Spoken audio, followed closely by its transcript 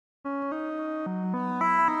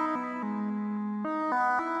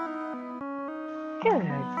Good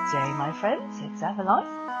day, my friends. It's Avalon.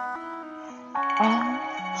 And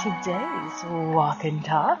today's walk and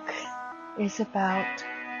talk is about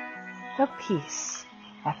the peace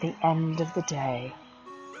at the end of the day,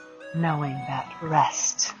 knowing that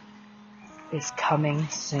rest is coming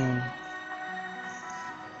soon.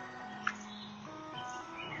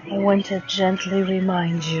 I want to gently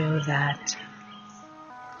remind you that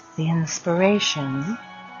the inspiration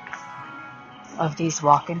of these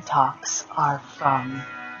walk and talks are from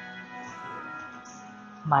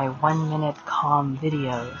my 1-minute calm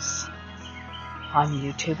videos on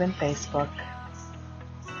YouTube and Facebook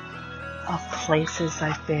of places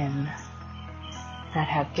I've been that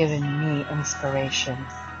have given me inspiration,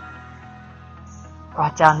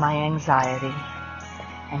 brought down my anxiety,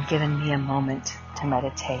 and given me a moment to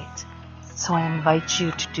meditate. So I invite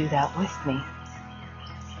you to do that with me.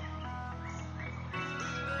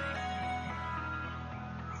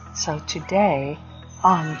 So today,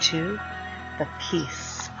 on to the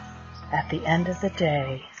peace at the end of the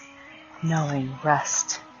day, knowing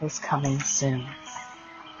rest is coming soon.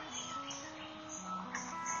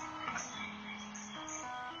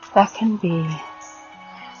 That can be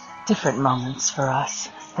different moments for us.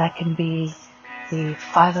 That can be the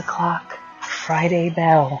 5 o'clock Friday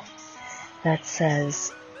bell that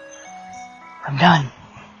says, I'm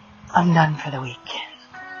done for the week.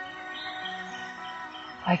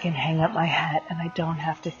 I can hang up my hat and I don't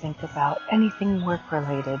have to think about anything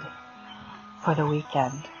work-related for the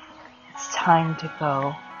weekend. It's time to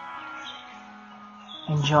go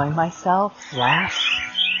enjoy myself, laugh,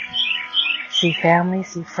 see family,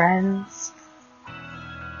 see friends,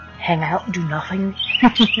 hang out, do nothing.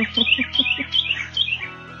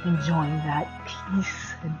 Enjoying that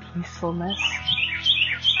peace and peacefulness.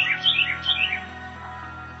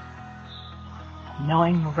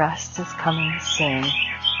 Knowing rest is coming soon.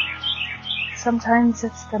 Sometimes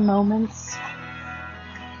it's the moments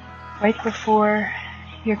right before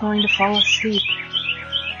you're going to fall asleep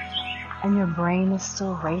and your brain is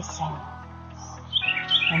still racing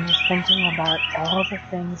and you're thinking about all the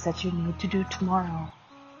things that you need to do tomorrow.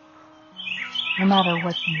 No matter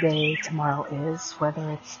what day tomorrow is,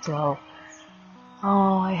 whether it's still,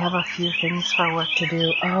 I have a few things for work to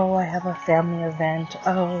do. I have a family event.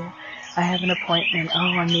 I have an appointment.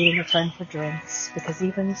 I'm meeting a friend for drinks. Because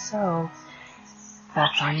even so,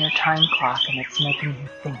 that's on your time clock and it's making you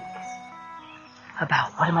think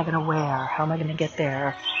about what am I going to wear? How am I going to get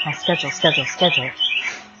there? My schedule.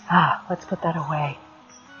 Let's put that away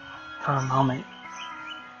for a moment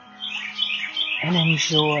and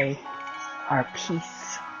enjoy our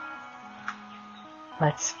peace.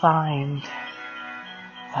 Let's find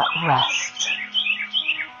that rest,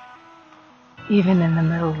 even in the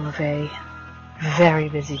middle of a very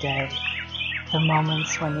busy day. The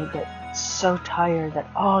moments when you get so tired that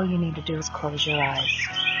all you need to do is close your eyes.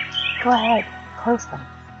 Go ahead, close them.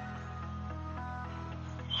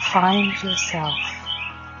 Find yourself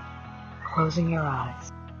closing your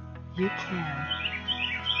eyes. You can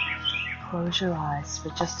close your eyes for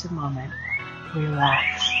just a moment.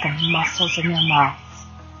 Relax the muscles in your mouth,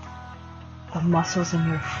 the muscles in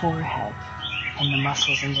your forehead, and the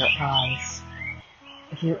muscles in your eyes.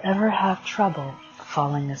 If you ever have trouble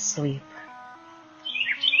falling asleep,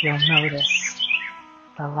 you'll notice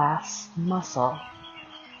the last muscle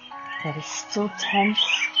that is still tense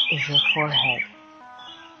is your forehead.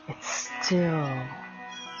 It's still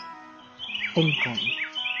thinking.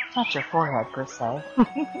 Not your forehead per se,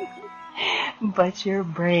 but your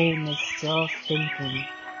brain is still thinking,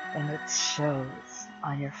 and it shows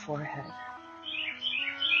on your forehead.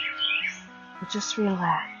 But just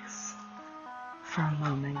relax for a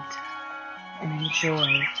moment and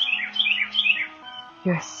enjoy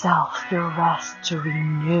yourself, your rest, to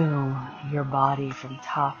renew your body from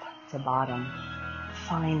top to bottom,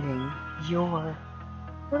 finding your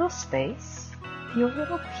little space, your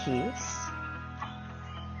little peace,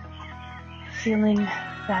 feeling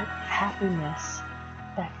that happiness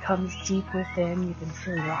that comes deep within. You can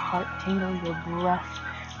feel your heart tingle, your breath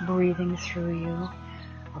breathing through you,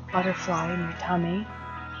 a butterfly in your tummy,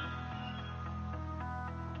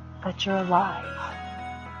 that you're alive,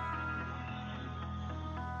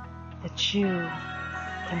 that you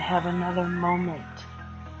can have another moment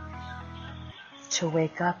to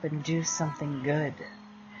wake up and do something good,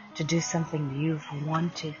 to do something you've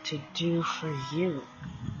wanted to do for you.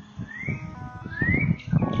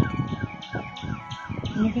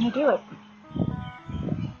 And you're going to do it.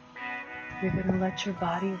 You're going to let your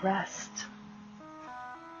body rest.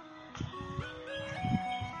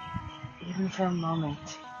 Even for a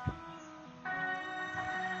moment.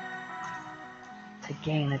 To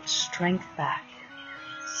gain its strength back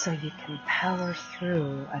so you can power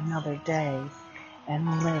through another day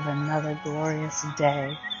and live another glorious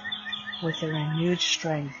day with a renewed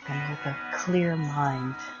strength and with a clear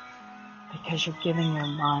mind, because you're giving your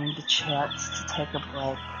mind a chance to take a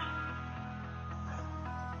break.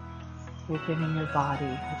 You're giving your body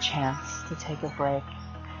a chance to take a break.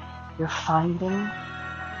 You're finding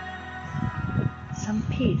some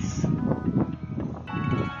peace,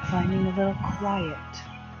 finding a little quiet,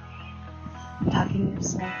 tucking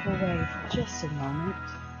yourself away for just a moment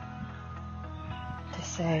to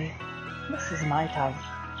say, this is my time.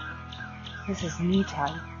 This is me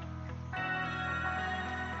time.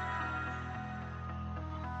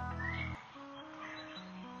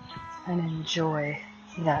 And enjoy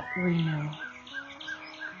that renew.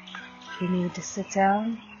 If you need to sit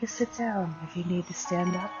down, you sit down. If you need to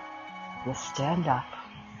stand up, you stand up.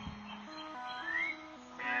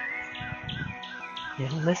 You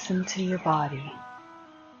listen to your body.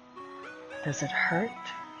 Does it hurt?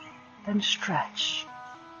 Then stretch.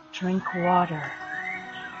 Drink water.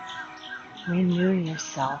 Renew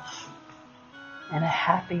yourself in a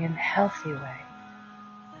happy and healthy way.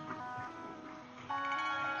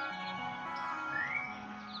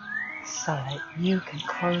 So that you can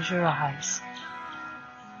close your eyes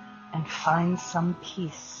and find some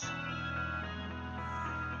peace.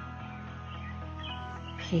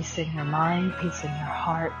 Peace in your mind, peace in your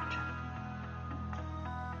heart,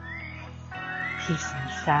 peace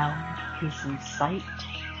in sound, peace in sight.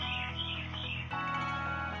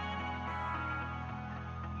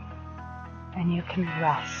 And you can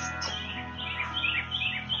rest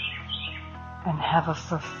and have a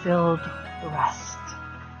fulfilled rest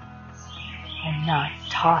and not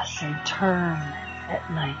toss and turn at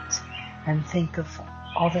night and think of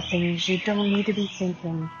all the things you don't need to be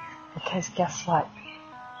thinking, because guess what?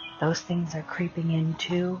 Those things are creeping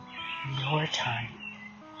into your time.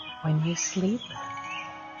 When you sleep,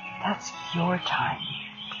 that's your time.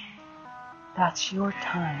 That's your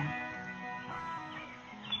time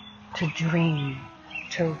to dream,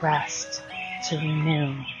 to rest, to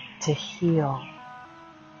renew, to heal.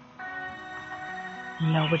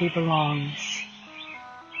 Nobody belongs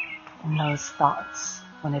in those thoughts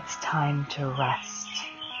when it's time to rest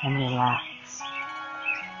and relax.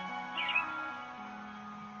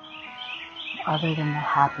 Other than the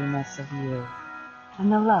happiness of you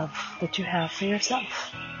and the love that you have for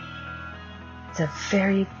yourself. It's a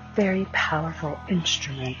very, very powerful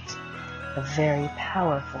instrument, a very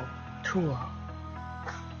powerful tool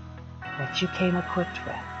that you came equipped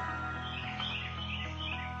with.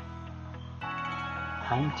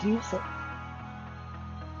 Time to use it.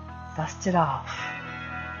 Dust it off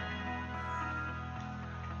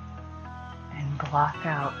and block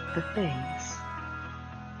out the things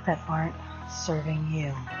that aren't serving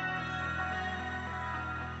you.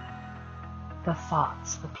 The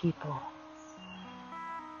thoughts, the people,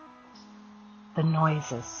 the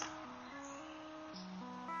noises.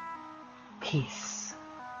 Peace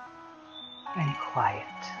and quiet.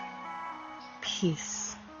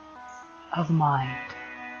 Peace of mind.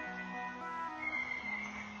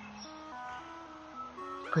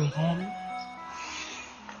 Breathe in.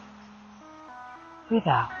 Breathe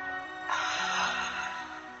out.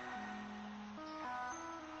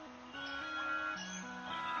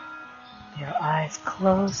 Your eyes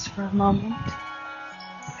closed for a moment.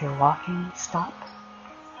 If you're walking, stop.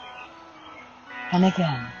 And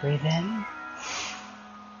again, breathe in.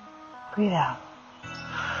 Breathe out.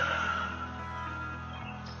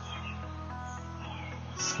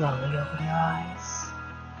 Slowly open your eyes.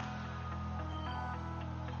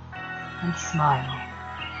 And smile.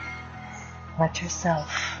 Let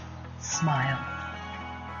yourself smile.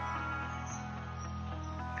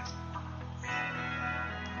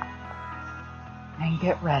 And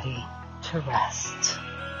get ready to rest.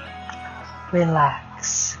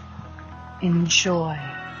 Relax. Enjoy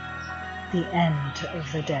the end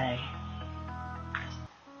of the day.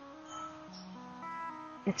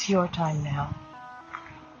 It's your time now.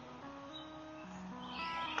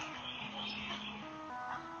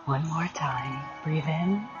 One more time. Breathe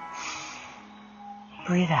in.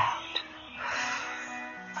 Breathe out.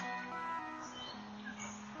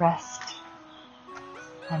 Rest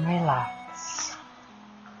and relax.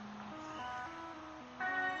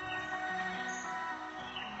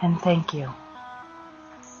 And thank you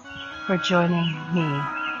for joining me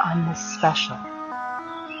on this special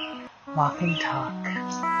Walk and Talk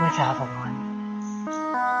with Avalon.